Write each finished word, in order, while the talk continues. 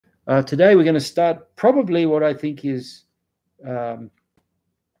Today we're going to start probably what I think is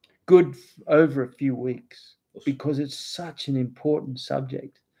good over a few weeks, because it's such an important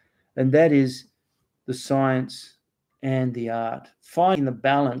subject, and that is the science and the art. Finding the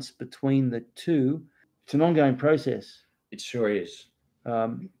balance between the two, it's an ongoing process. It sure is.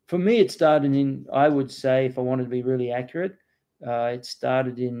 For me, it started in, I would say, if I wanted to be really accurate, it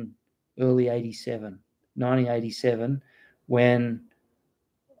started in early 1987, when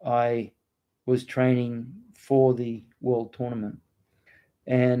I was training for the world tournament.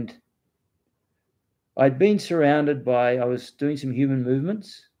 And I'd been surrounded by, I was doing some human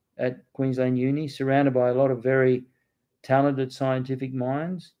movements at Queensland Uni, surrounded by a lot of very talented scientific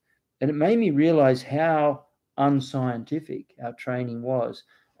minds. And it made me realize how unscientific our training was.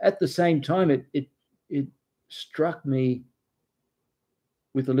 At the same time, it struck me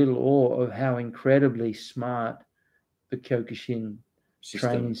with a little awe of how incredibly smart the Kyokushin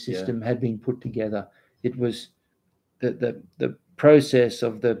training system had been put together. It was the process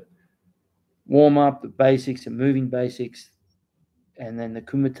of the warm up, the basics, the moving basics, and then the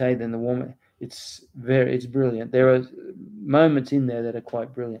kumite, then the warm up. It's brilliant. There are moments in there that are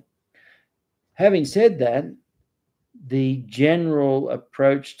quite brilliant. Having said that, the general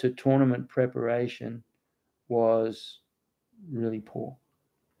approach to tournament preparation was really poor.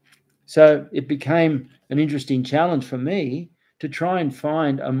 So it became an interesting challenge for me to try and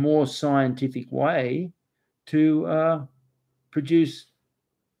find a more scientific way to produce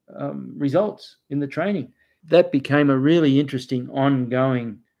results in the training. That became a really interesting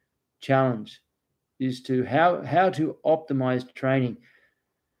ongoing challenge, is to how to optimize training.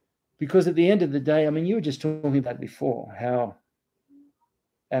 Because at the end of the day, I mean, you were just talking about before how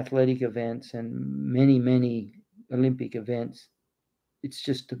athletic events and many Olympic events, it's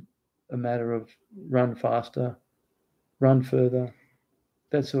just a matter of run faster, run further,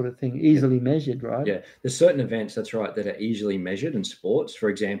 that sort of thing, easily measured, right? Yeah, there's certain events, that's right, that are easily measured in sports. For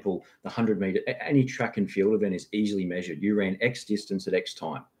example, the 100-meter, any track and field event is easily measured. You ran X distance at X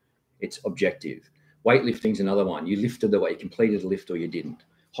time. It's objective. Weightlifting's another one. You lifted the weight, you completed a lift or you didn't.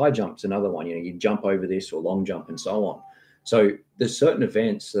 High jump's another one. You jump over this, or long jump, and so on. So there's certain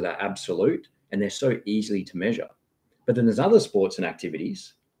events that are absolute and they're so easily to measure. But then there's other sports and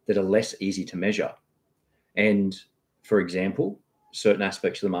activities that are less easy to measure. And for example, certain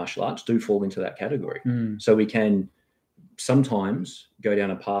aspects of the martial arts do fall into that category. So we can sometimes go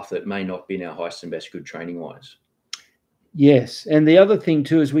down a path that may not be in our highest and best good training wise. Yes. And the other thing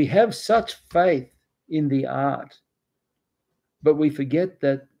too is we have such faith in the art, but we forget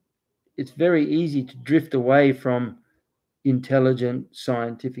that it's very easy to drift away from intelligent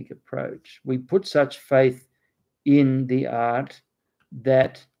scientific approach. We put such faith in the art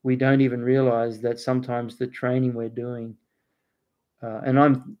that we don't even realize that sometimes the training we're doing, and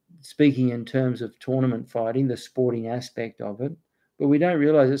I'm speaking in terms of tournament fighting, the sporting aspect of it, but we don't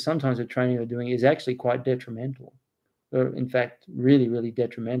realize that sometimes the training we're doing is actually quite detrimental, or in fact, really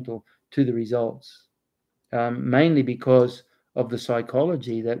detrimental to the results, mainly because of the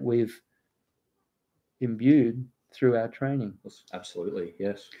psychology that we've imbued through our training. Absolutely,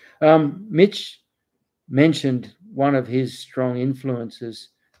 yes. Mitch mentioned one of his strong influences.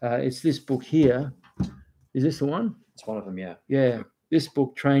 It's this book here. Is this the one? It's one of them, yeah. Yeah. This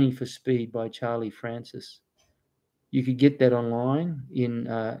book, Training for Speed by Charlie Francis. You could get that online in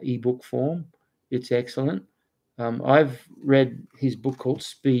ebook form. It's excellent. I've read his book called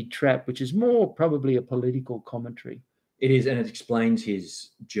Speed Trap, which is more probably a political commentary. It is, and it explains his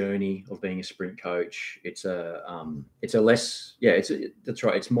journey of being a sprint coach. It's a less, that's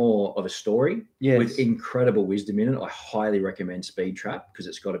right. It's more of a story with incredible wisdom in it. I highly recommend Speed Trap because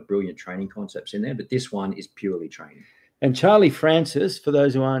it's got a brilliant training concepts in there. But this one is purely training. And Charlie Francis, for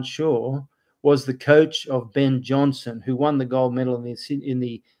those who aren't sure, was the coach of Ben Johnson, who won the gold medal in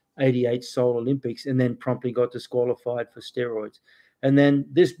the 88 Seoul Olympics and then promptly got disqualified for steroids. And then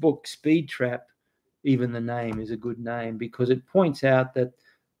this book, Speed Trap, even the name is a good name because it points out that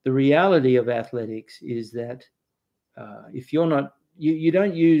the reality of athletics is that if you're not, you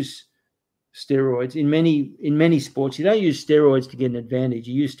don't use steroids in many sports. You don't use steroids to get an advantage.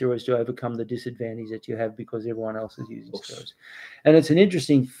 You use steroids to overcome the disadvantage that you have because everyone else is using steroids. And it's an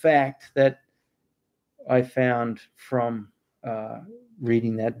interesting fact that I found from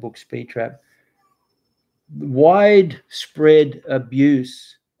reading that book, Speed Trap. Widespread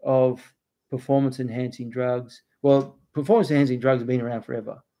abuse of performance-enhancing drugs. Well, performance-enhancing drugs have been around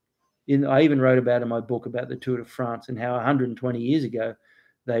forever. I even wrote about in my book about the Tour de France and how 120 years ago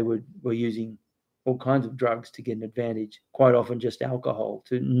they were using all kinds of drugs to get an advantage, quite often just alcohol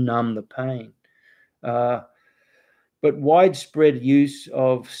to numb the pain. But widespread use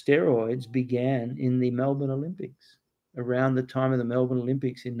of steroids began in the Melbourne Olympics, around the time of the Melbourne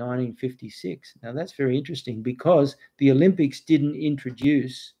Olympics in 1956. Now, that's very interesting because the Olympics didn't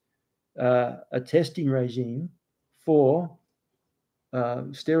introduce a testing regime for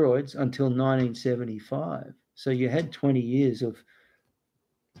steroids until 1975. So you had 20 years of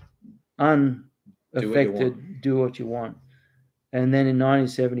unaffected do what you want. And then in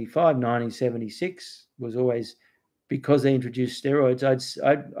 1975, 1976 was always, because they introduced steroids. I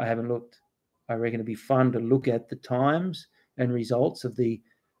haven't looked. I reckon it'd be fun to look at the times and results of the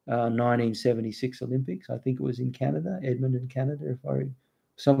 1976 Olympics. I think it was in Canada, Edmonton, Canada,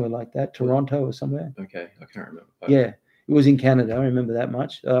 somewhere like that, Toronto or somewhere. Okay, I can't remember. Yeah, it was in Canada. I remember that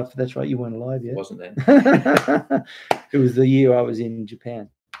much. That's right, you weren't alive yet. I wasn't then. It was the year I was in Japan.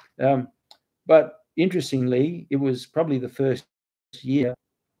 But interestingly, it was probably the first year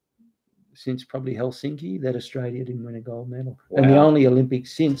since probably Helsinki that Australia didn't win a gold medal. Wow. And the only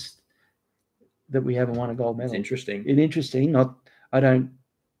Olympics since that we haven't won a gold medal. It's interesting. I don't,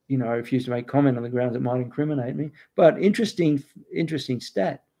 I refuse to make comment on the grounds it might incriminate me, but interesting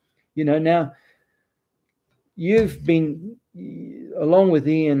stat. Now you've been, along with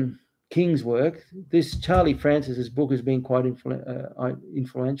Ian King's work, this Charlie Francis's book has been quite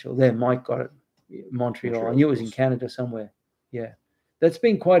influential. There, Mike got it, Montreal. I knew it was in Canada somewhere. Yeah. That's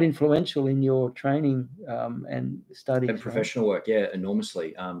been quite influential in your training and studies. And professional work, yeah,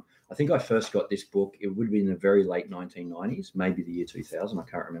 enormously. I think I first got this book, it would have been in the very late 1990s, maybe the year 2000, I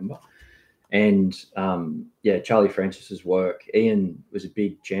can't remember. And Charlie Francis's work. Ian was a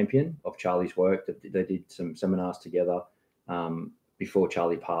big champion of Charlie's work. They did some seminars together before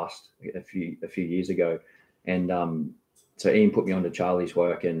Charlie passed a few years ago. And so Ian put me onto Charlie's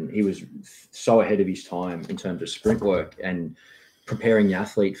work, and he was so ahead of his time in terms of sprint work and preparing the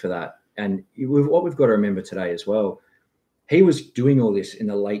athlete for that. And what we've got to remember today as well, he was doing all this in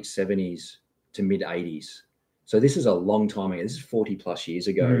the late 70s to mid 80s. So this is a long time ago. This is 40 plus years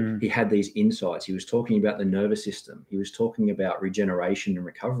ago. He had these insights. He was talking about the nervous system. He was talking about regeneration and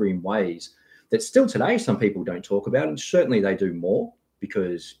recovery in ways that still today some people don't talk about. And certainly they do more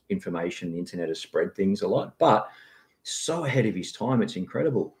because information, the internet has spread things a lot. But so ahead of his time, it's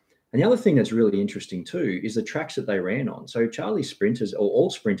incredible. And the other thing that's really interesting too is the tracks that they ran on. So Charlie's sprinters, or all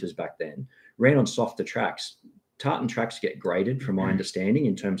sprinters back then, ran on softer tracks. Tartan tracks get graded, from my understanding,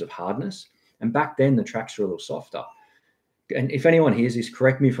 in terms of hardness. And back then, the tracks were a little softer. And if anyone hears this,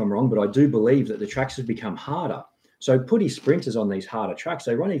 correct me if I'm wrong, but I do believe that the tracks have become harder. So put his sprinters on these harder tracks,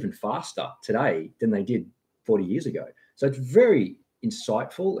 they run even faster today than they did 40 years ago. So it's very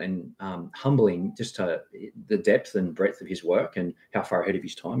insightful and humbling just to the depth and breadth of his work and how far ahead of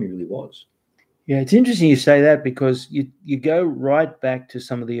his time he really was. Yeah, it's interesting you say that, because you go right back to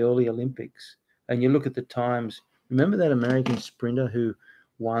some of the early Olympics and you look at the times. Remember that American sprinter who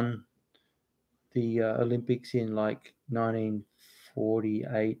won the Olympics in like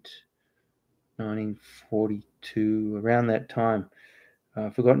 1948, 1942, around that time?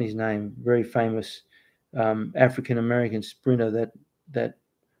 I've forgotten his name. Very famous African-American sprinter that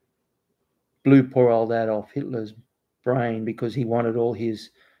blew poor old Adolf Hitler's brain because he wanted all his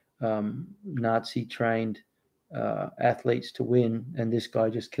Nazi-trained athletes to win, and this guy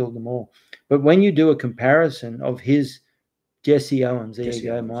just killed them all. But when you do a comparison of his Jesse Owens, there you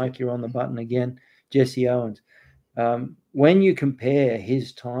go, Mike, you're on the button again, Jesse Owens. When you compare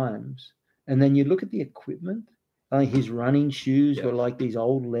his times and then you look at the equipment, his running shoes were like these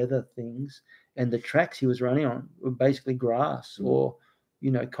old leather things, and the tracks he was running on were basically grass or,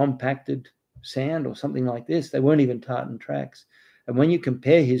 compacted sand or something like this. They weren't even tartan tracks. And when you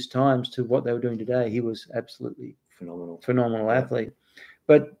compare his times to what they were doing today, he was absolutely phenomenal athlete.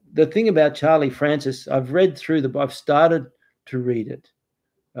 But the thing about Charlie Francis, I've read through I've started to read it.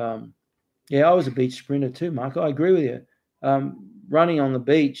 I was a beach sprinter too, Mark. I agree with you. Running on the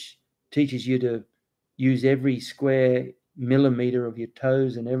beach teaches you to use every square millimeter of your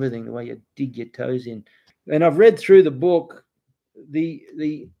toes and everything, the way you dig your toes in. And I've read through the book,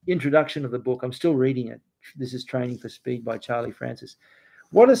 the introduction of the book. I'm still reading it. This is Training for Speed by Charlie Francis.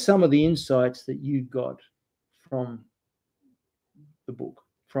 What are some of the insights that you got from the book,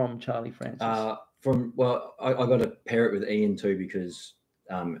 from Charlie Francis? I got to pair it with Ian too, because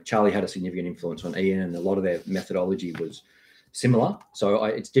Charlie had a significant influence on Ian, and a lot of their methodology was similar. So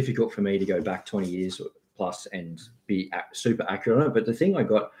it's difficult for me to go back 20 years plus and be super accurate on it. But the thing I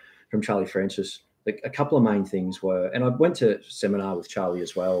got from Charlie Francis, a couple of main things were, and I went to a seminar with Charlie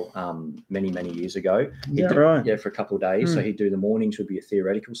as well many years ago. For a couple of days. So he'd do the mornings would be a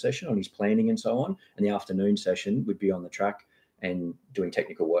theoretical session on his planning and so on, and the afternoon session would be on the track and doing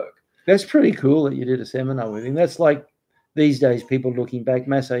technical work. That's pretty cool that you did a seminar with him. That's like these days, people looking back,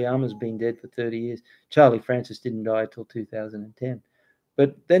 Masayama's been dead for 30 years. Charlie Francis didn't die until 2010.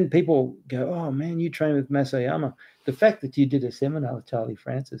 But then people go, oh, man, you train with Masayama. The fact that you did a seminar with Charlie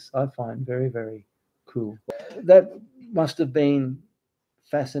Francis, I find very, very cool. That must have been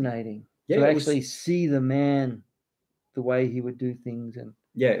fascinating to actually see the man, the way he would do things. And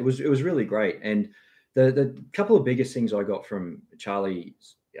yeah, it was really great. And the couple of biggest things I got from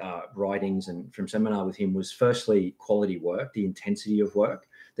Charlie's writings and from seminar with him was, firstly, quality work, the intensity of work,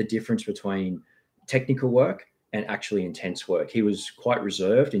 the difference between technical work and actually intense work. He was quite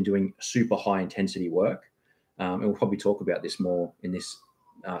reserved in doing super high intensity work. And we'll probably talk about this more in this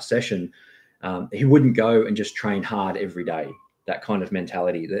session. He wouldn't go and just train hard every day, that kind of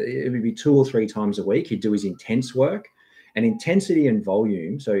mentality. It would be 2 or 3 times a week. He'd do his intense work. And intensity and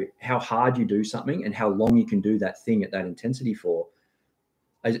volume, so how hard you do something and how long you can do that thing at that intensity for,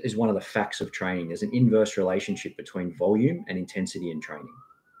 is one of the facts of training. There's an inverse relationship between volume and intensity in training.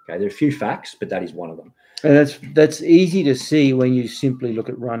 Okay, there are a few facts, but that is one of them. And that's easy to see when you simply look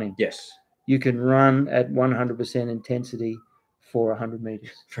at running. Yes. You can run at 100% intensity for 100 meters.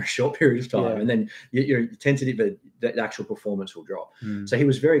 For a short period of time. Yeah. And then your intensity, but the actual performance will drop. So he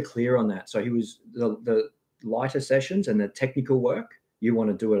was very clear on that. So he was the lighter sessions and the technical work, you want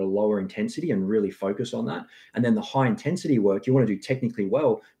to do at a lower intensity and really focus on that. And then the high intensity work, you want to do technically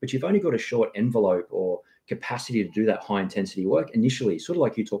well, but you've only got a short envelope or capacity to do that high intensity work initially, sort of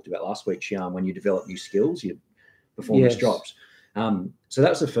like you talked about last week, Xian, when you develop new skills, your performance drops. So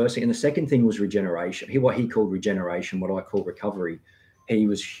that's the first thing. And the second thing was regeneration. What he called regeneration, what I call recovery. He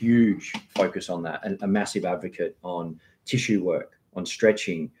was huge focus on that, and a massive advocate on tissue work, on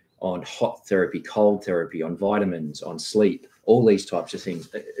stretching, on hot therapy, cold therapy, on vitamins, on sleep, all these types of things.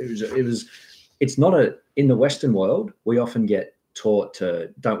 It's not in the Western world, we often get taught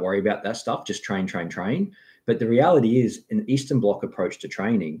to don't worry about that stuff, just train. But the reality is, an Eastern Bloc approach to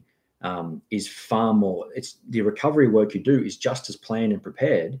training is far more, it's the recovery work you do is just as planned and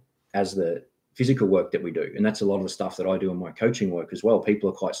prepared as the physical work that we do. And that's a lot of the stuff that I do in my coaching work as well. People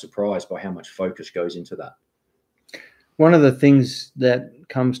are quite surprised by how much focus goes into that. One of the things that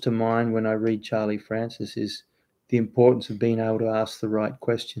comes to mind when I read Charlie Francis is the importance of being able to ask the right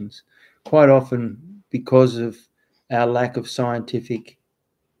questions. Quite often, because of our lack of scientific,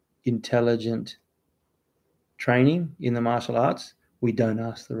 intelligent training in the martial arts, we don't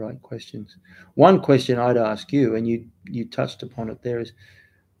ask the right questions. One question I'd ask you, and you touched upon it there, is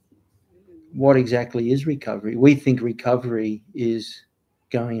what exactly is recovery? We think recovery is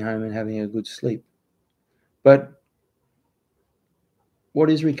going home and having a good sleep. But what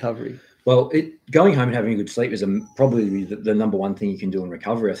is recovery? Well, going home and having a good sleep is probably the number one thing you can do in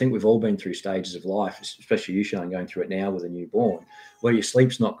recovery. I think we've all been through stages of life, especially you, Sean, going through it now with a newborn, where your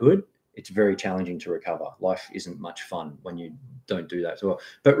sleep's not good. It's very challenging to recover. Life isn't much fun when you don't do that as well.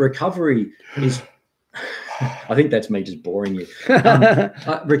 But recovery is, I think that's me just boring you.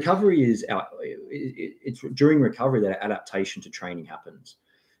 Recovery is, it's during recovery that adaptation to training happens.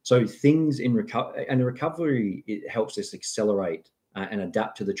 So things in recovery, and the recovery, it helps us accelerate and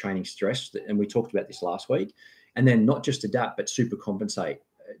adapt to the training stress. And we talked about this last week. And then not just adapt, but super compensate.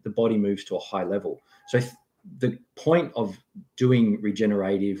 The body moves to a high level. So the point of doing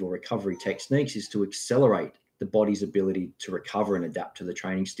regenerative or recovery techniques is to accelerate the body's ability to recover and adapt to the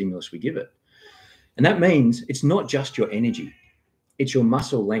training stimulus we give it. And that means it's not just your energy, it's your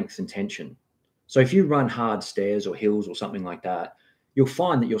muscle length and tension. So if you run hard stairs or hills or something like that, you'll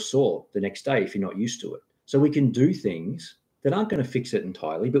find that you're sore the next day if you're not used to it. So we can do things that aren't going to fix it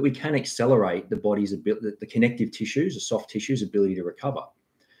entirely, but we can accelerate the body's ability, the connective tissues, the soft tissues' ability to recover.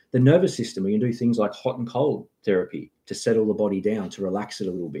 The nervous system, we can do things like hot and cold therapy to settle the body down, to relax it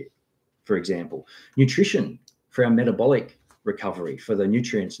a little bit, for example. Nutrition for our metabolic recovery, for the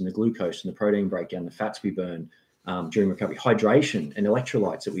nutrients and the glucose and the protein breakdown, the fats we burn during recovery. Hydration and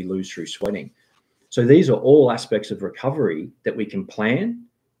electrolytes that we lose through sweating. So these are all aspects of recovery that we can plan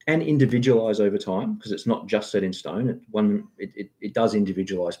and individualize over time, because it's not just set in stone. It does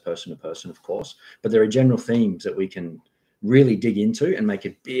individualize person to person, of course, but there are general themes that we can really dig into and make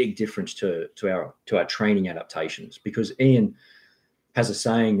a big difference to our training adaptations. Because Ian has a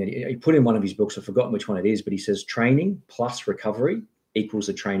saying that he put in one of his books, I've forgotten which one it is, but he says training plus recovery equals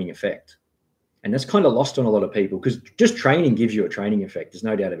a training effect. And that's kind of lost on a lot of people, because just training gives you a training effect. There's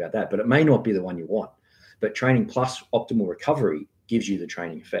no doubt about that, but it may not be the one you want. But training plus optimal recovery gives you the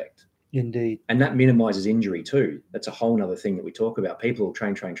training effect. Indeed. And that minimizes injury too. That's a whole other thing that we talk about. People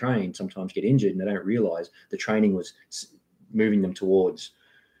train, sometimes get injured, and they don't realize the training was moving them towards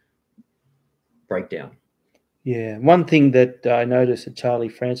breakdown. Yeah. One thing that I noticed that Charlie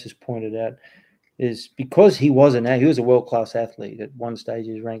Francis pointed out is because he was a world-class athlete. At one stage,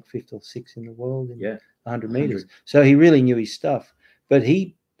 he was ranked 5th or 6th in the world in 100 meters. So he really knew his stuff. But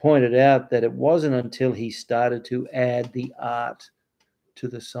he pointed out that it wasn't until he started to add the art to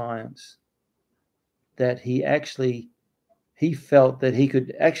the science that he felt that he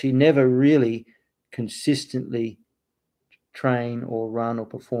could actually never really consistently train or run or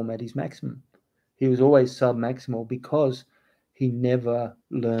perform at his maximum. He was always sub-maximal because he never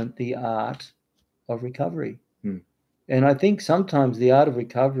learnt the art of recovery. And I think sometimes the art of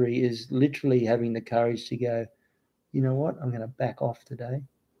recovery is literally having the courage to go, you know what, I'm going to back off today.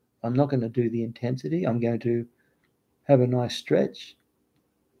 I'm not going to do the intensity. I'm going to have a nice stretch,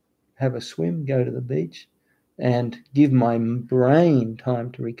 have a swim, go to the beach, and give my brain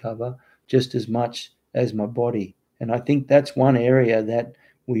time to recover just as much as my body. And I think that's one area that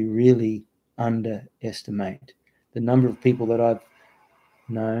we really underestimate. The number of people that I've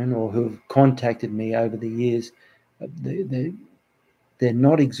known or who've contacted me over the years, they're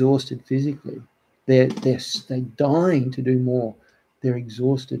not exhausted physically. They're dying to do more. They're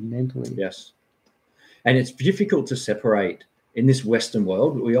exhausted mentally. Yes. And it's difficult to separate in this Western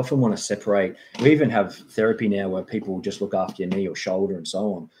world. We often want to separate. We even have therapy now where people just look after your knee or shoulder and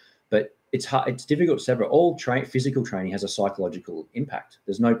so on. But it's hard, it's difficult to separate. All physical training has a psychological impact.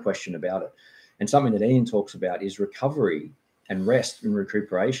 There's no question about it. And something that Ian talks about is recovery and rest and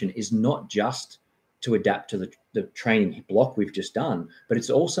recuperation is not just to adapt to the training block we've just done, but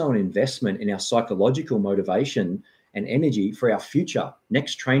it's also an investment in our psychological motivation and energy for our future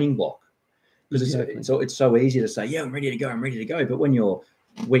next training block. Because it's so easy to say, yeah, I'm ready to go. But when you're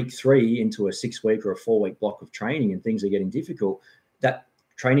week 3 into a 6-week or a 4-week block of training and things are getting difficult, that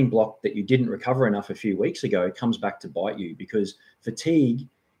training block that you didn't recover enough a few weeks ago comes back to bite you, because fatigue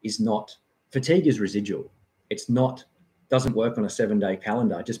is residual. Doesn't work on a 7-day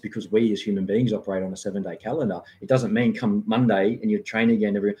calendar. Just because we as human beings operate on a 7-day calendar, it doesn't mean come Monday and you're training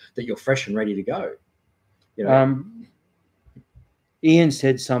again that you're fresh and ready to go. You know? Ian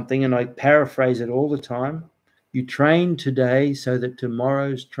said something, and I paraphrase it all the time. You train today so that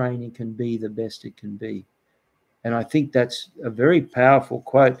tomorrow's training can be the best it can be. And I think that's a very powerful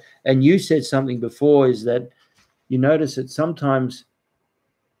quote. And you said something before, is that you notice that sometimes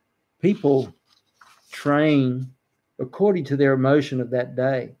people train according to their emotion of that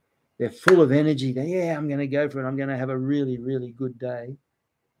day. They're full of energy. I'm going to go for it. I'm going to have a really, really good day.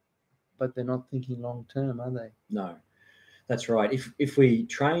 But they're not thinking long term, are they? No. That's right. If we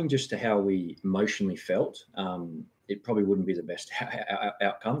train just to how we emotionally felt, it probably wouldn't be the best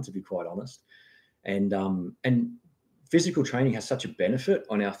outcome, to be quite honest. And physical training has such a benefit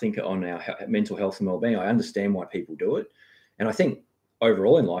on our mental health and well-being. I understand why people do it, and I think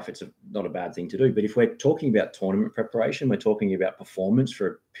overall in life it's not a bad thing to do. But if we're talking about tournament preparation, we're talking about performance for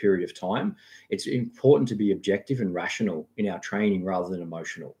a period of time, it's important to be objective and rational in our training rather than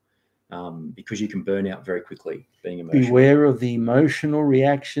emotional. Because you can burn out very quickly being emotional. Beware of the emotional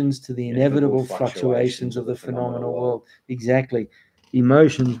reactions to the inevitable fluctuations of the phenomenal world. Exactly.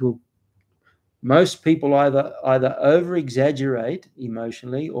 Most people either over-exaggerate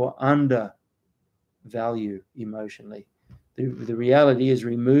emotionally or undervalue emotionally. The reality is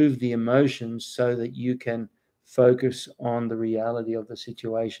remove the emotions so that you can focus on the reality of the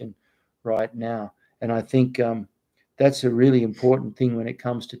situation right now. And I think that's a really important thing when it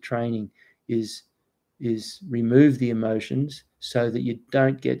comes to training, is remove the emotions so that you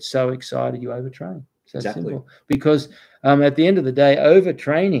don't get so excited you overtrain. It's that simple. Because at the end of the day,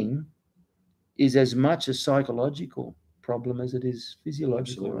 overtraining is as much a psychological problem as it is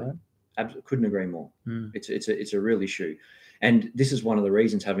physiological. Absolutely. Right? Absolutely. Couldn't agree more. It's a real issue. And this is one of the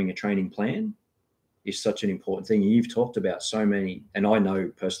reasons having a training plan is such an important thing. You've talked about so many, and I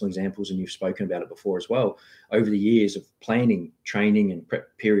know personal examples, and you've spoken about it before as well, over the years of planning, training, and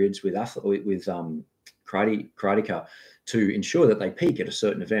prep periods with karateka to ensure that they peak at a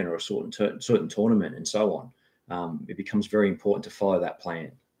certain event or a certain tournament and so on. It becomes very important to follow that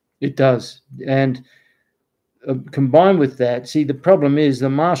plan. It does. And combined with that, see, the problem is the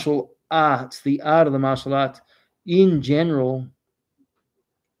martial arts, the art of the martial arts in general,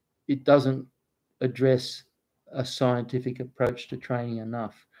 it doesn't address a scientific approach to training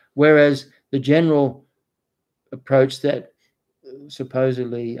enough. Whereas the general approach that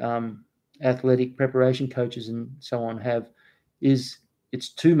supposedly athletic preparation coaches and so on have is it's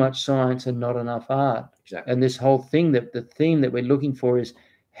too much science and not enough art. Exactly. And this whole thing, the theme that we're looking for is,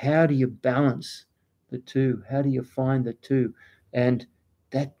 how do you balance the two? How do you find the two? And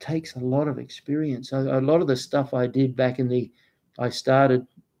that takes a lot of experience. A lot of the stuff I did I started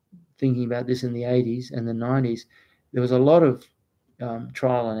thinking about this in the 80s and the 90s. There was a lot of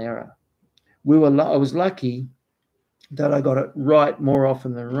trial and error. I was lucky that I got it right more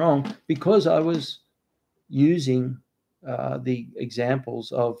often than wrong, because I was using the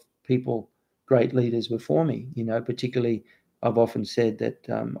examples of people, great leaders before me. Particularly, I've often said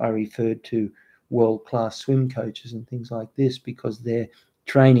that I referred to world-class swim coaches and things like this, because their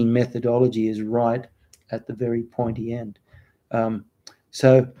training methodology is right at the very pointy end. And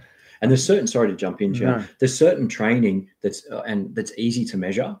there's certain, sorry to jump in, John, there's certain training that's easy to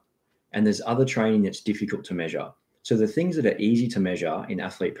measure, and there's other training that's difficult to measure. So the things that are easy to measure in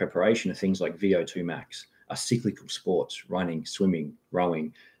athlete preparation are things like VO2 max, are cyclical sports, running, swimming,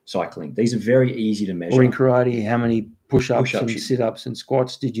 rowing, cycling. These are very easy to measure. Or in karate, how many push-ups and sit-ups and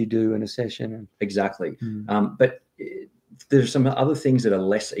squats did you do in a session? Exactly. But there's some other things that are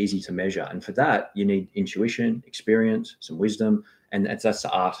less easy to measure. And for that, you need intuition, experience, some wisdom. And that's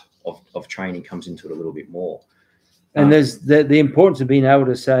the art of training comes into it a little bit more. And there's the importance of being able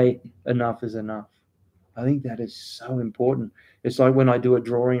to say enough is enough. I think that is so important. It's like when I do a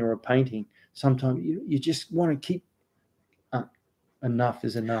drawing or a painting, sometimes you just want to keep enough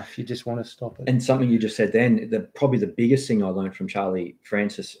is enough. You just want to stop it. And something you just said then, probably the biggest thing I learned from Charlie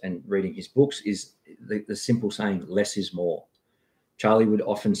Francis and reading his books is the simple saying, less is more. Charlie would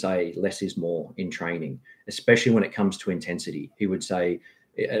often say less is more in training, especially when it comes to intensity. He would say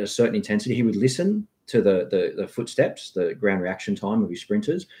at a certain intensity, he would listen to the footsteps, the ground reaction time of his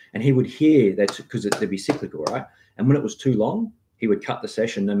sprinters, and he would hear that, because they'd be cyclical, right? And when it was too long, he would cut the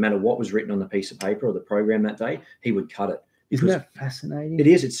session. No matter what was written on the piece of paper or the program that day, he would cut it. Isn't that fascinating? It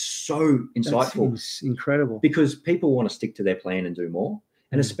is. It's so insightful. It's incredible. Because people want to stick to their plan and do more.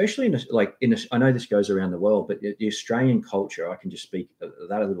 And especially I know this goes around the world, but the Australian culture, I can just speak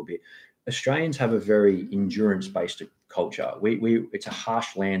that a little bit. Australians have a very endurance-based culture. It's a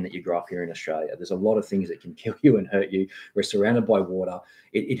harsh land that you grow up here in Australia. There's a lot of things that can kill you and hurt you. We're surrounded by water.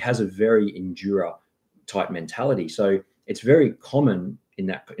 It has a very endurer type mentality. So it's very common in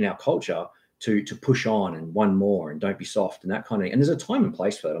our culture to push on and one more and don't be soft and that kind of thing. And there's a time and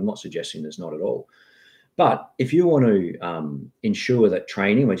place for that. I'm not suggesting there's not at all. But if you want to ensure that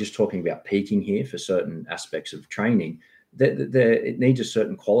training, we're just talking about peaking here for certain aspects of training, it needs a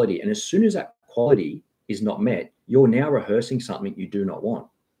certain quality. And as soon as that quality is not met, you're now rehearsing something you do not want.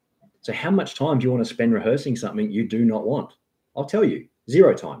 So how much time do you want to spend rehearsing something you do not want? I'll tell you,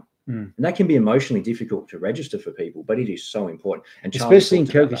 0 time. And that can be emotionally difficult to register for people, but it is so important. And especially in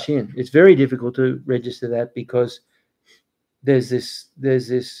Kyokushin, it's very difficult to register that, because there's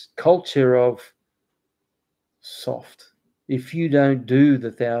this culture of soft. If you don't do the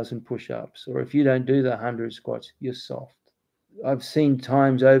 1,000 push-ups, or if you don't do the 100 squats, you're soft. I've seen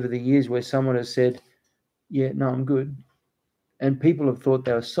times over the years where someone has said, yeah, no, I'm good. And people have thought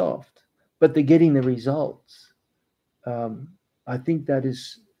they were soft, but they're getting the results. I think that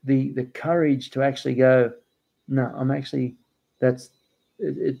is the courage to actually go, no, I'm actually, that's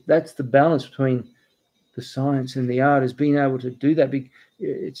the balance between the science and the art, is being able to do that.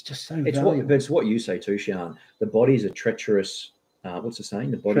 It's just so valuable. But it's what you say too, Sian. The body is a treacherous, what's the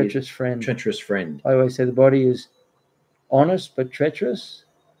saying? The body treacherous friend. Treacherous friend. I always say the body is honest but treacherous.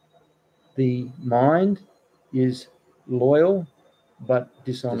 The mind is loyal but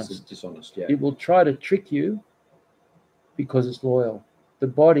dishonest. Dishonest, yeah. It will try to trick you because it's loyal. The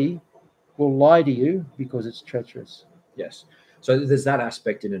body will lie to you because it's treacherous. Yes. So there's that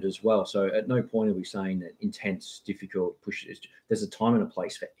aspect in it as well. So at no point are we saying that intense, difficult push. There's a time and a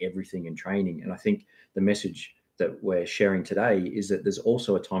place for everything in training. And I think the message that we're sharing today is that there's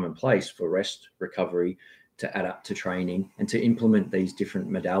also a time and place for rest, recovery, to add up to training and to implement these different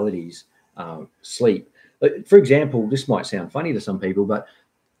modalities, sleep. For example, this might sound funny to some people, but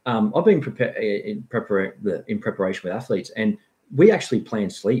I've been in preparation with athletes, and we actually plan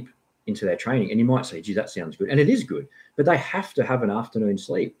sleep into their training. And you might say, gee, that sounds good. And it is good, but they have to have an afternoon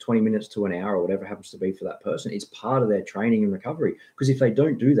sleep, 20 minutes to an hour or whatever happens to be for that person. It's part of their training and recovery, because if they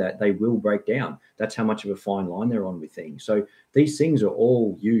don't do that, they will break down. That's how much of a fine line they're on with things. So these things are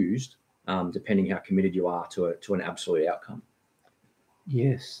all used depending how committed you are to an absolute outcome.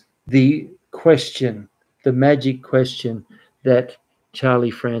 Yes. The question, the magic question that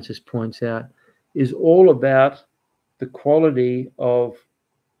Charlie Francis points out is all about the quality of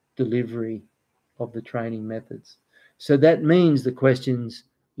delivery of the training methods. So that means the questions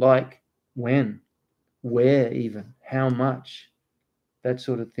like when, where, even how much, that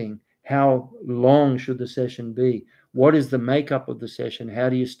sort of thing. How long should the session be? What is the makeup of the session? How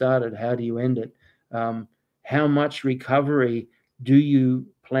do you start it? How do you end it? How much recovery do you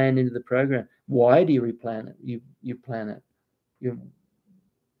plan into the program? Why do you replan it? You plan it.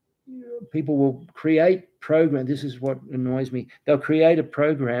 people will create program. This is what annoys me. They'll create a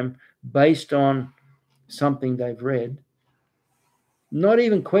program based on something they've read, not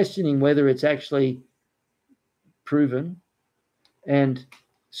even questioning whether it's actually proven, and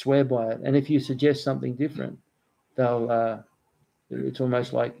swear by it. And if you suggest something different, they'll it's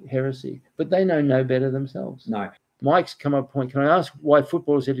almost like heresy. But they know no better themselves. No. Mike's come up with a point. Can I ask why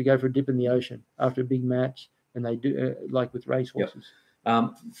footballers have to go for a dip in the ocean after a big match, and they do like with racehorses?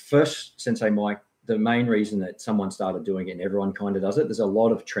 First, Sensei Mike, the main reason that someone started doing it and everyone kind of does it, there's a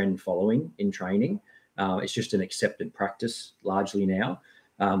lot of trend following in training. It's just an accepted practice largely now.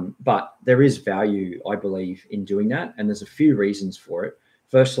 But there is value, I believe, in doing that. And there's a few reasons for it.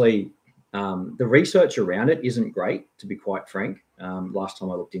 Firstly, the research around it isn't great, to be quite frank. Last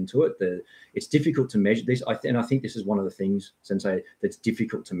time I looked into it, it's difficult to measure this. And I think this is one of the things, Sensei, that's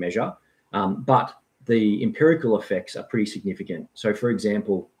difficult to measure. But the empirical effects are pretty significant. So, for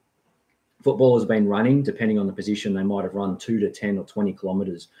example, footballers have been running, depending on the position, they might have run 2 to 10 or 20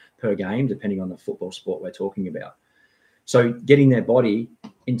 kilometers per game, depending on the football sport we're talking about. So getting their body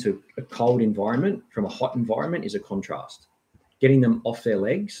into a cold environment from a hot environment is a contrast. Getting them off their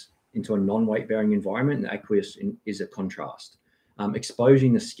legs into a non-weight bearing environment, and aqueous is a contrast.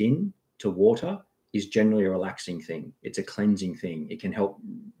 Exposing the skin to water is generally a relaxing thing. It's a cleansing thing. It can help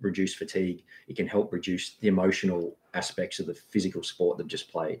reduce fatigue. It can help reduce the emotional aspects of the physical sport they've just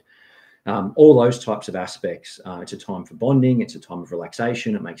played. All those types of aspects. It's a time for bonding. It's a time of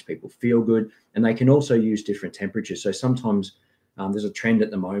relaxation. It makes people feel good. And they can also use different temperatures. So sometimes there's a trend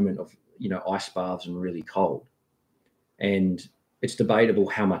at the moment of, ice baths and really cold. And it's debatable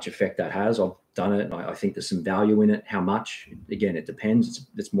how much effect that has. I've done it. I think there's some value in it. How much? Again, it depends.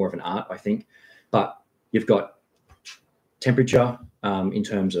 It's more of an art, I think. But you've got temperature in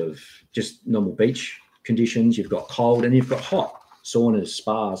terms of just normal beach conditions. You've got cold and you've got hot. Saunas,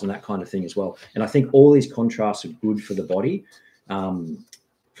 spas, and that kind of thing as well. And I think all these contrasts are good for the body,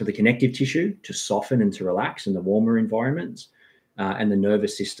 for the connective tissue to soften and to relax in the warmer environments, and the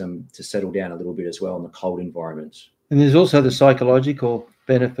nervous system to settle down a little bit as well in the cold environments. And there's also the psychological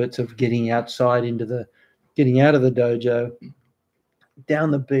benefits of getting outside getting out of the dojo,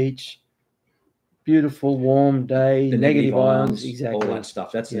 down the beach, beautiful warm day, the negative ions, exactly, all that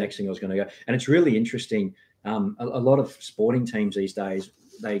stuff. That's the next thing I was going to go. And it's really interesting. A lot of sporting teams these days,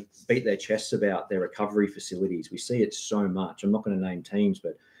 they beat their chests about their recovery facilities. We see it so much. I'm not going to name teams,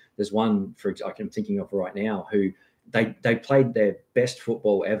 but there's one I'm thinking of right now who they played their best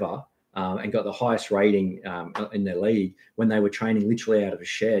football ever and got the highest rating in their league when they were training literally out of a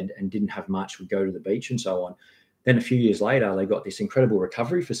shed and didn't have much, would go to the beach and so on. Then a few years later, they got this incredible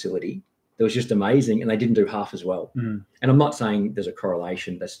recovery facility that was just amazing, and they didn't do half as well. And I'm not saying there's a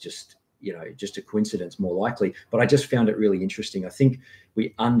correlation. That's just a coincidence, more likely. But I just found it really interesting. I think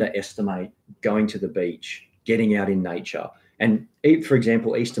we underestimate going to the beach, getting out in nature. And for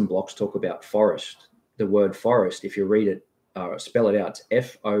example, Eastern Blocs talk about forest. The word forest, if you read it, spell it out,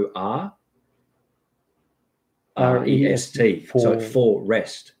 it's FORREST. So for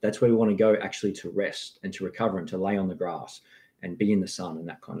rest. That's where we want to go, actually, to rest and to recover and to lay on the grass and be in the sun and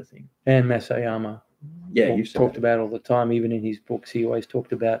that kind of thing. And Masayama, you've talked about all the time. Even in his books, he always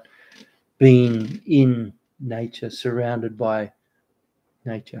talked about being in nature, surrounded by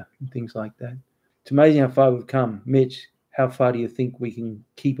nature and things like that. It's amazing how far we've come. Mitch, how far do you think we can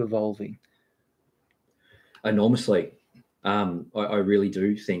keep evolving? Enormously. I really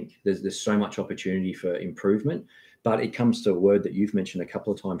do think there's so much opportunity for improvement, but it comes to a word that you've mentioned a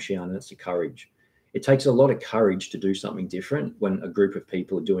couple of times, Shian, and it's the courage. It takes a lot of courage to do something different when a group of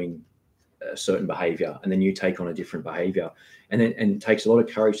people are doing a certain behavior and then you take on a different behavior. And it takes a lot of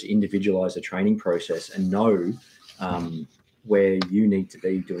courage to individualize the training process and know where you need to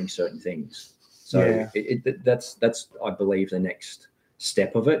be doing certain things. So that's I believe the next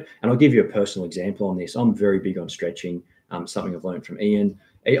step of it. And I'll give you a personal example on this. I'm very big on stretching. Something I've learned from Ian.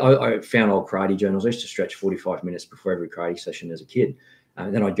 I found old karate journals. I used to stretch 45 minutes before every karate session as a kid.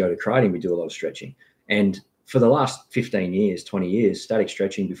 Then I'd go to karate and we do a lot of stretching. And for the last 15 years, 20 years, static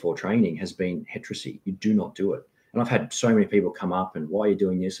stretching before training has been heresy. You do not do it. And I've had so many people come up and why are you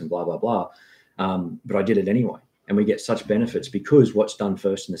doing this and blah, blah, blah. But I did it anyway. And we get such benefits because what's done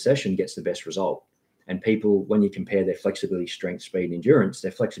first in the session gets the best result. And people, when you compare their flexibility, strength, speed, and endurance,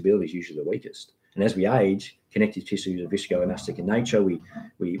 their flexibility is usually the weakest. And as we age, connective tissues are viscoelastic in nature. We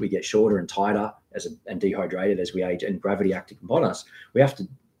get shorter and tighter and dehydrated as we age, and gravity acting upon us. We have to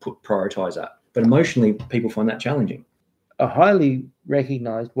prioritize that. But emotionally, people find that challenging. A highly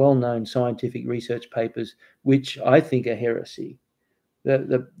recognized, well-known scientific research papers, which I think are heresy,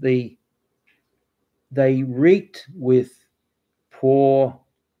 they reeked with poor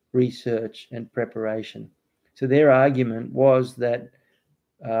research, and preparation. So their argument was that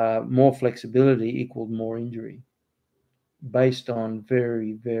more flexibility equaled more injury, based on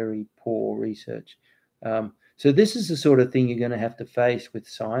very, very poor research. So this is the sort of thing you're going to have to face with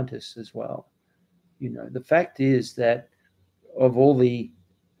scientists as well. The fact is that of all the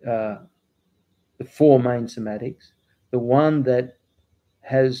four main somatics, the one that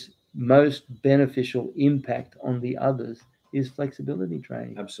has most beneficial impact on the others is flexibility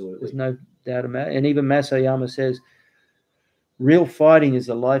training. Absolutely. There's no doubt about it. And even Masayama says, real fighting is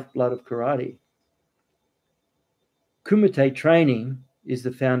the lifeblood of karate. Kumite training is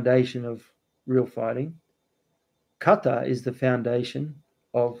the foundation of real fighting. Kata is the foundation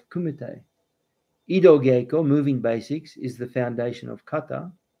of kumite. Ido Geiko, moving basics, is the foundation of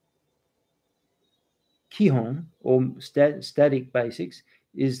kata. Kihon, or static basics,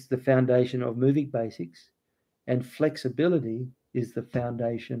 is the foundation of moving basics. And flexibility is the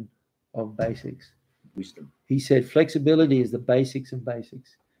foundation of basics. Wisdom. He said flexibility is the basics of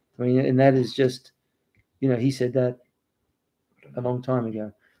basics. I mean, and that is just, he said that a long time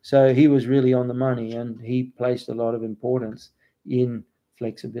ago. So he was really on the money, and he placed a lot of importance in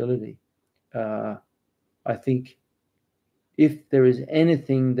flexibility. I think if there is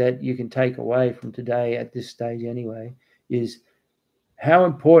anything that you can take away from today at this stage anyway, is how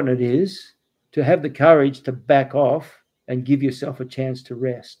important it is to have the courage to back off and give yourself a chance to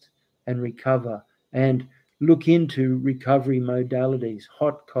rest and recover and look into recovery modalities,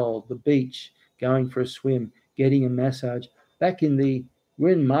 hot, cold, the beach, going for a swim, getting a massage.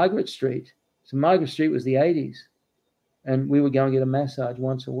 We're in Margaret Street. So Margaret Street was the 80s, and we would go and get a massage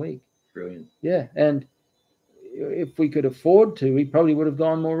once a week. Brilliant. Yeah, and if we could afford to, we probably would have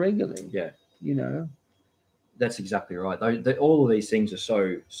gone more regularly. Yeah. That's exactly right. All of these things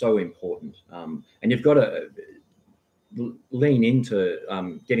are so important, and you've got to lean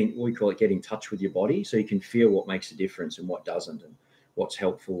into get in touch with your body, so you can feel what makes a difference and what doesn't, and what's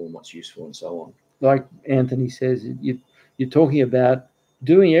helpful and what's useful, and so on. Like Anthony says, you're talking about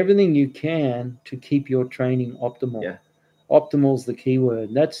doing everything you can to keep your training optimal. Yeah. Optimal's the key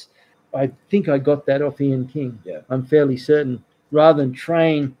word. I think I got that off Ian King. Yeah. I'm fairly certain. Rather than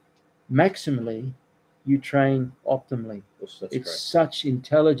train maximally, you train optimally. It's correct. Such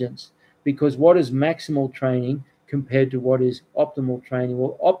intelligence, because what is maximal training compared to what is optimal training?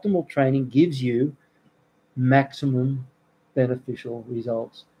 Well, optimal training gives you maximum beneficial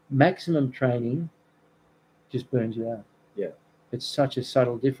results. Maximum training just burns you out. Yeah. It's such a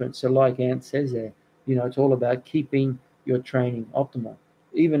subtle difference. So like Ant says there, it's all about keeping your training optimal.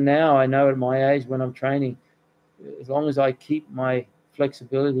 Even now, I know at my age when I'm training, as long as I keep my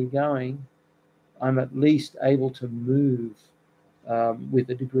flexibility going, I'm at least able to move with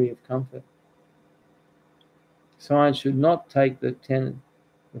a degree of comfort. Science should not take the tenet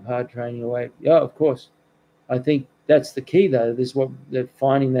of hard training away. Yeah, of course. I think that's the key, though.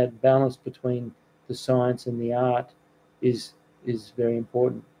 Finding that balance between the science and the art is very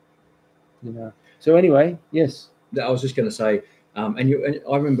important. So anyway, yes. I was just going to say, and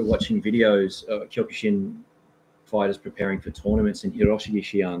I remember watching videos of Kyokushin fighters preparing for tournaments in Hiroshige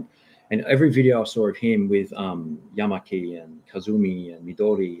Shian, and every video I saw of him with Yamaki and Kazumi and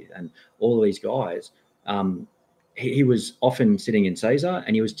Midori and all of these guys, he was often sitting in Seiza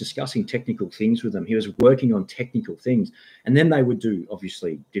and he was discussing technical things with them. He was working on technical things, and then they would do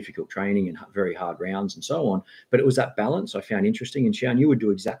obviously difficult training and very hard rounds and so on. But it was that balance I found interesting. And Xian, you would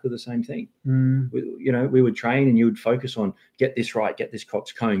do exactly the same thing. We would train and you would focus on get this right, get this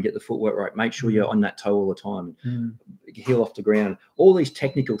cox cone, get the footwork right, make sure you're on that toe all the time, heel off the ground, all these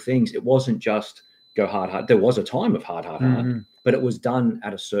technical things. It wasn't just go hard. There was a time of hard, but it was done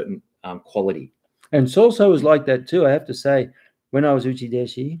at a certain quality. And Solso was like that too, I have to say. When I was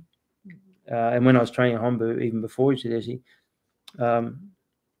Uchideshi, and when I was training Hombu, even before Uchideshi,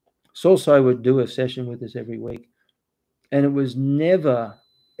 Solso would do a session with us every week. And it was never,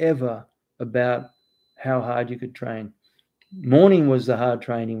 ever about how hard you could train. Morning was the hard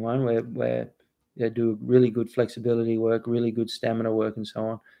training one where they do really good flexibility work, really good stamina work, and so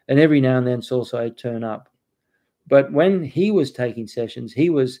on. And every now and then Solso would turn up. But when he was taking sessions, he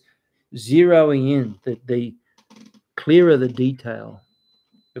was zeroing in the clearer the detail,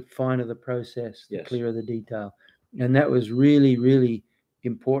 the finer the process, the clearer the detail. And that was really, really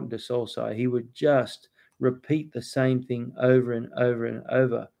important to Solso. He would just repeat the same thing over and over and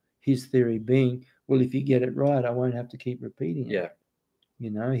over. His theory being, well, if you get it right, I won't have to keep repeating it.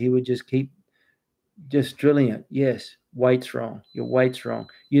 Yeah. He would just keep drilling it. Yes, weight's wrong. Your weight's wrong.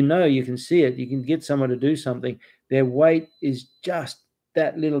 You can see it. You can get someone to do something. Their weight is just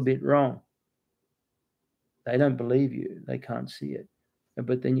that little bit wrong. They don't believe you. They can't see it.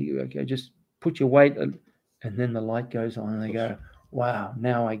 But then you okay, just put your weight, and then the light goes on, and they go, "Wow,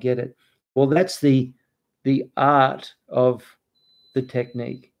 now I get it." Well, that's the art of the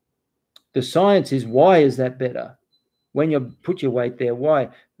technique. The science is, why is that better? When you put your weight there, why?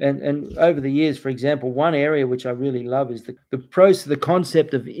 And over the years, for example, one area which I really love is the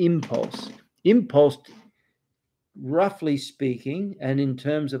concept of impulse. Impulse, roughly speaking, and in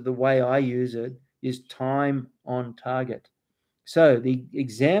terms of the way I use it, is time on target. So the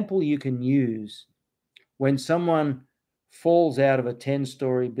example you can use when someone falls out of a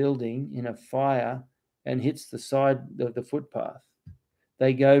 10-story building in a fire and hits the side of the footpath,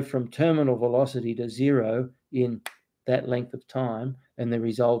 they go from terminal velocity to zero in that length of time, and the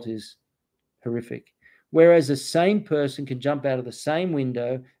result is horrific. Whereas the same person can jump out of the same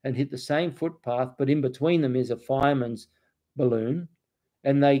window and hit the same footpath, but in between them is a fireman's balloon,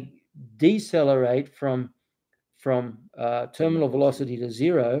 and they decelerate from terminal velocity to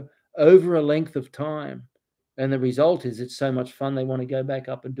zero over a length of time. And the result is it's so much fun, they want to go back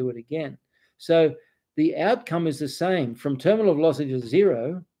up and do it again. So the outcome is the same from terminal velocity to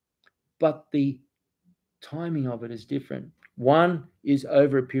zero, but the timing of it is different. One is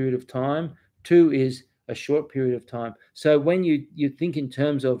over a period of time, two is a short period of time. So when you think in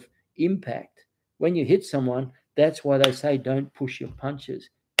terms of impact, when you hit someone, that's why they say don't push your punches.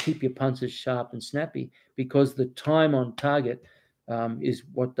 Keep your punches sharp and snappy, because the time on target is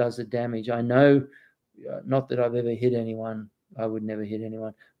what does the damage. I know, not that I've ever hit anyone. I would never hit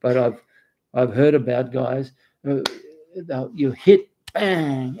anyone, but I've heard about guys. You hit,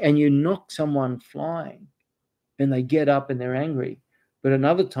 bang, and you knock someone flying, and they get up and they're angry. But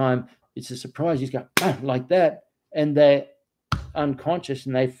another time, it's a surprise. You just go bang, like that, and they're unconscious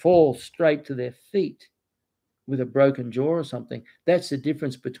and they fall straight to their feet with a broken jaw or something. That's the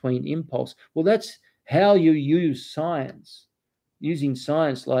difference between impulse. Well, that's how you use science. Using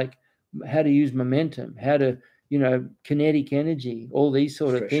science, like how to use momentum, how to, kinetic energy, all these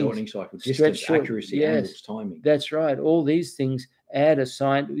sort of things. Shortening cycle, distance, accuracy, angles, timing. That's right. All these things add a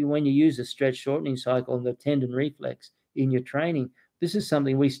science. When you use a stretch shortening cycle and the tendon reflex in your training, this is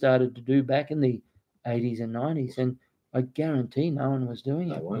something we started to do back in the 80s and 90s, and I guarantee no one was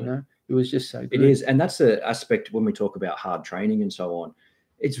doing it. It was just so good. It is, and that's the aspect when we talk about hard training and so on.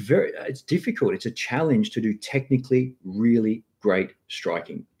 It's difficult. It's a challenge to do technically really great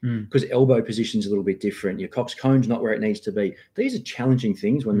striking, because elbow position's a little bit different. Your Cox cone's not where it needs to be. These are challenging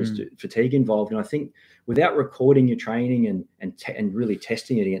things when there's fatigue involved. And I think without recording your training and really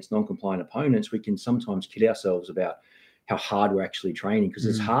testing it against non-compliant opponents, we can sometimes kid ourselves about how hard we're actually training, because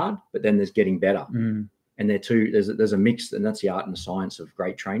it's hard, but then there's getting better. And there's a mix, and that's the art and the science of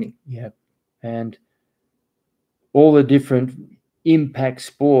great training. Yeah. And all the different impact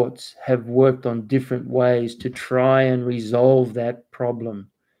sports have worked on different ways to try and resolve that problem.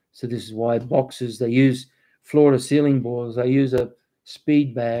 So this is why boxers, they use floor to ceiling balls, they use a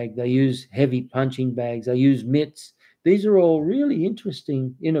speed bag, they use heavy punching bags, they use mitts. These are all really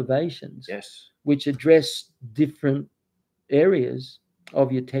interesting innovations, which address different areas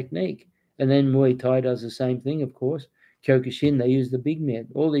of your technique. And then Muay Thai does the same thing, of course. Kyokushin, they use the big mitt.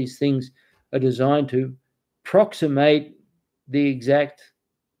 All these things are designed to approximate the exact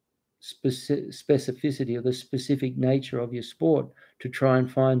specificity or the specific nature of your sport to try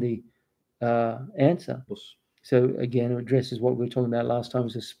and find the answer. So again, it addresses what we were talking about last time,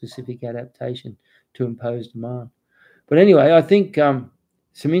 was a specific adaptation to imposed demand. But anyway, I think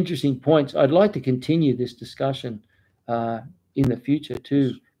some interesting points. I'd like to continue this discussion in the future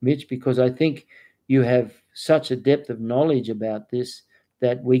too, Mitch, because I think you have such a depth of knowledge about this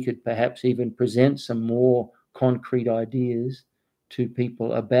that we could perhaps even present some more concrete ideas to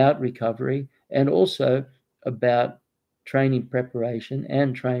people about recovery, and also about training preparation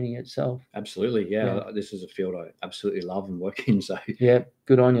and training itself. Absolutely, yeah. This is a field I absolutely love and work in. So yeah,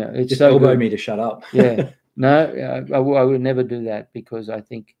 good on you. It's just so elbowed good. me to shut up. Yeah, no, I would never do that, because I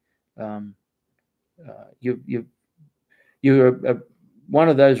think you're one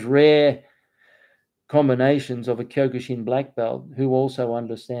of those rare combinations of a Kyokushin black belt who also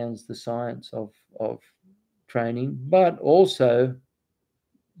understands the science of training, but also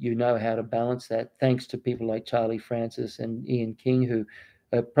you know how to balance that, thanks to people like Charlie Francis and Ian King, who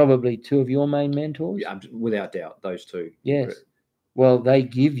are probably two of your main mentors. Yeah, without doubt, those two. Yes. Well, they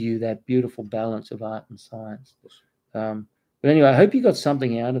give you that beautiful balance of art and science. But anyway, I hope you got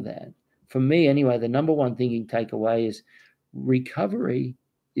something out of that. For me, anyway, the number one thing you can take away is recovery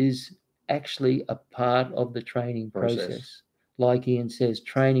is actually a part of the training process. Like Ian says,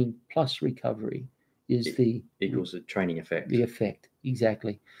 training plus recovery is equals the training effect. The effect,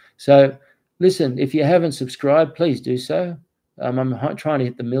 exactly. So listen, if you haven't subscribed, please do so. I'm trying to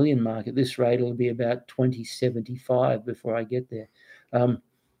hit the million mark. At this rate, it'll be about 2075 before I get there.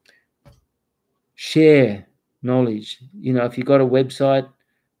 Share knowledge. You know, if you've got a website,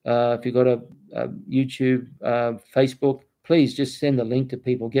 if you've got a YouTube, Facebook, please just send the link to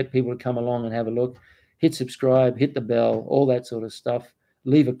people. Get people to come along and have a look. Hit subscribe, hit the bell, all that sort of stuff.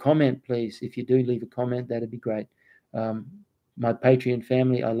 Leave a comment, please. If you do leave a comment, that'd be great. My Patreon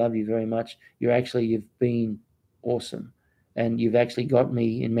family, I love you very much. You've been awesome. And you've actually got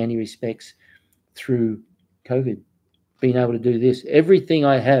me in many respects through COVID, being able to do this. Everything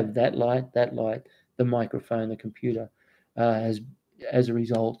I have, that light, the microphone, the computer, has as a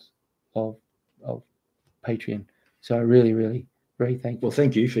result of Patreon. So I really, really very thankful. Well,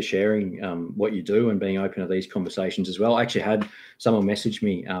 thank you for sharing what you do and being open to these conversations as well. I actually had someone message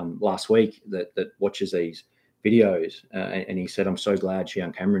me last week that watches these videos, and he said, I'm so glad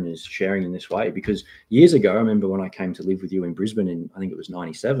Xian Cameron is sharing in this way, because years ago, I remember when I came to live with you in Brisbane in, I think it was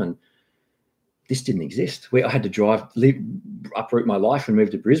 97, this didn't exist. I had to uproot my life and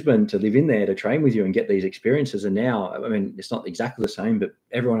move to Brisbane to live in there to train with you and get these experiences. And now, I mean, it's not exactly the same, but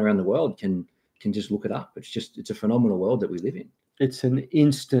everyone around the world can just look it up. It's a phenomenal world that we live in. It's an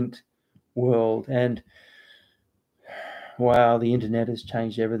instant world, and wow, the internet has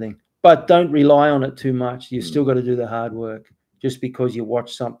changed everything. But don't rely on it too much. You still got to do the hard work. Just because you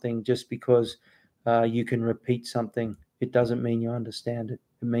watch something, just because you can repeat something, it doesn't mean you understand it.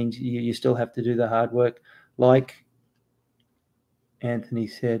 It means you still have to do the hard work. Like Anthony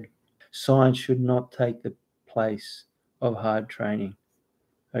said, science should not take the place of hard training.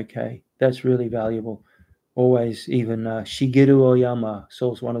 Okay, that's really valuable. Always, even Shigeru Oyama,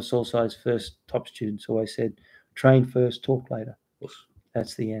 one of Solsai's first top students, always said, train first, talk later.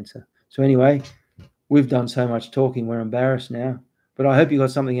 That's the answer. So anyway, we've done so much talking, we're embarrassed now. But I hope you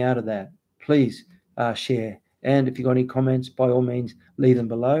got something out of that. Please share. And if you've got any comments, by all means, leave them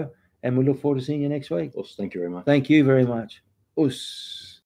below. And we look forward to seeing you next week. Thank you very much. Thank you very much. Us.